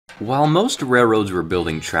While most railroads were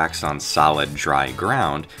building tracks on solid, dry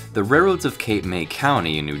ground, the railroads of Cape May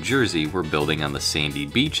County in New Jersey were building on the sandy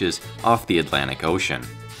beaches off the Atlantic Ocean.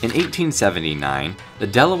 In 1879, the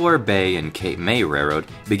Delaware Bay and Cape May Railroad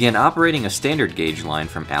began operating a standard gauge line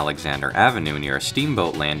from Alexander Avenue near a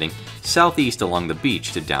steamboat landing southeast along the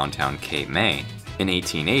beach to downtown Cape May. In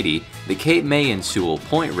 1880, the Cape May and Sewell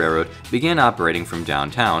Point Railroad began operating from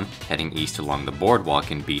downtown, heading east along the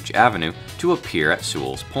boardwalk and Beach Avenue to a pier at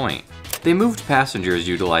Sewell's Point. They moved passengers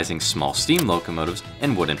utilizing small steam locomotives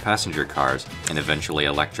and wooden passenger cars, and eventually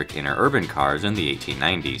electric interurban cars in the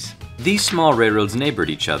 1890s. These small railroads neighbored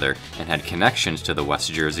each other and had connections to the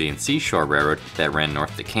West Jersey and Seashore Railroad that ran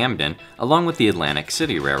north to Camden, along with the Atlantic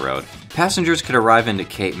City Railroad. Passengers could arrive into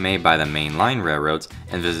Cape May by the mainline railroads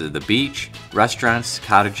and visit the beach, restaurants,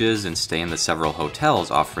 cottages, and stay in the several hotels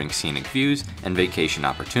offering scenic views and vacation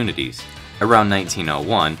opportunities. Around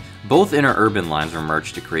 1901, both interurban lines were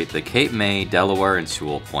merged to create the Cape May, Delaware, and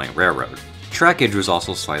Sewell Point Railroad. Trackage was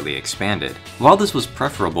also slightly expanded. While this was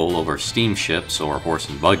preferable over steamships or horse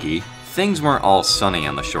and buggy, things weren't all sunny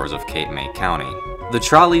on the shores of Cape May County. The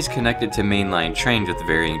trolleys connected to mainline trains with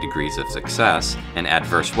varying degrees of success, and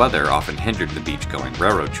adverse weather often hindered the beach-going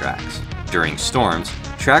railroad tracks. During storms,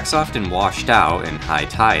 tracks often washed out and high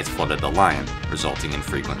tides flooded the line, resulting in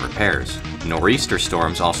frequent repairs. Nor'easter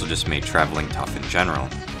storms also just made traveling tough in general.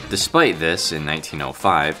 Despite this, in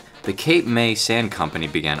 1905, the Cape May Sand Company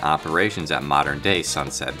began operations at modern-day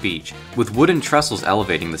Sunset Beach, with wooden trestles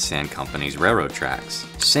elevating the sand company's railroad tracks.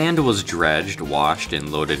 Sand was dredged, washed,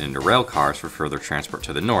 and loaded into rail cars for further transport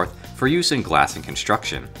to the north for use in glass and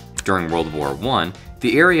construction. During World War I,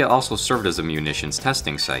 the area also served as a munitions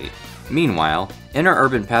testing site. Meanwhile,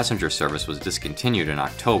 interurban passenger service was discontinued in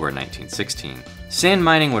October 1916. Sand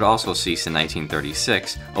mining would also cease in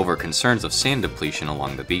 1936 over concerns of sand depletion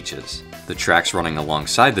along the beaches. The tracks running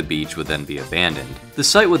alongside the beach would then be abandoned. The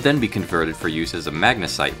site would then be converted for use as a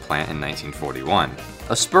magnesite plant in 1941.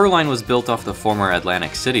 A spur line was built off the former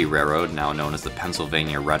Atlantic City Railroad, now known as the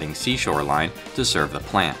Pennsylvania Reading Seashore Line, to serve the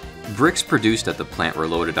plant. Bricks produced at the plant were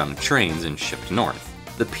loaded on trains and shipped north.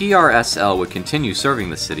 The PRSL would continue serving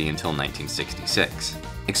the city until 1966.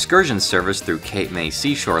 Excursion service through Cape May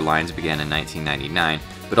Seashore lines began in 1999,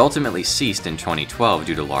 but ultimately ceased in 2012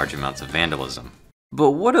 due to large amounts of vandalism.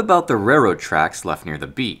 But what about the railroad tracks left near the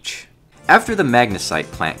beach? After the magnesite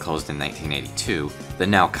plant closed in 1982, the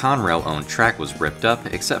now Conrail-owned track was ripped up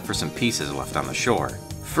except for some pieces left on the shore.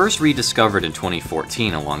 First rediscovered in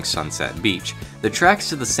 2014 along Sunset Beach, the tracks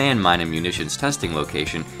to the sand mine and munitions testing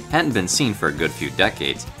location hadn't been seen for a good few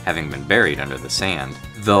decades, having been buried under the sand.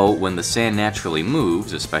 Though, when the sand naturally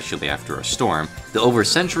moves, especially after a storm, the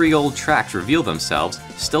over-century-old tracks reveal themselves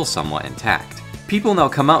still somewhat intact. People now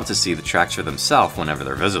come out to see the tracks for themselves whenever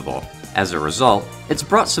they're visible. As a result, it's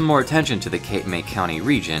brought some more attention to the Cape May County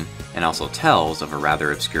region, and also tells of a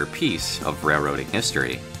rather obscure piece of railroading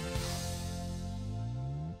history.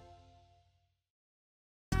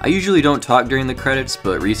 I usually don't talk during the credits,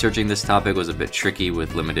 but researching this topic was a bit tricky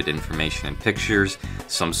with limited information and pictures,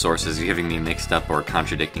 some sources giving me mixed up or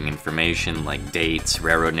contradicting information like dates,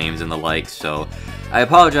 railroad names, and the like, so I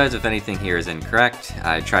apologize if anything here is incorrect.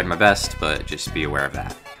 I tried my best, but just be aware of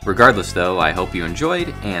that. Regardless though, I hope you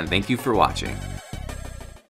enjoyed, and thank you for watching.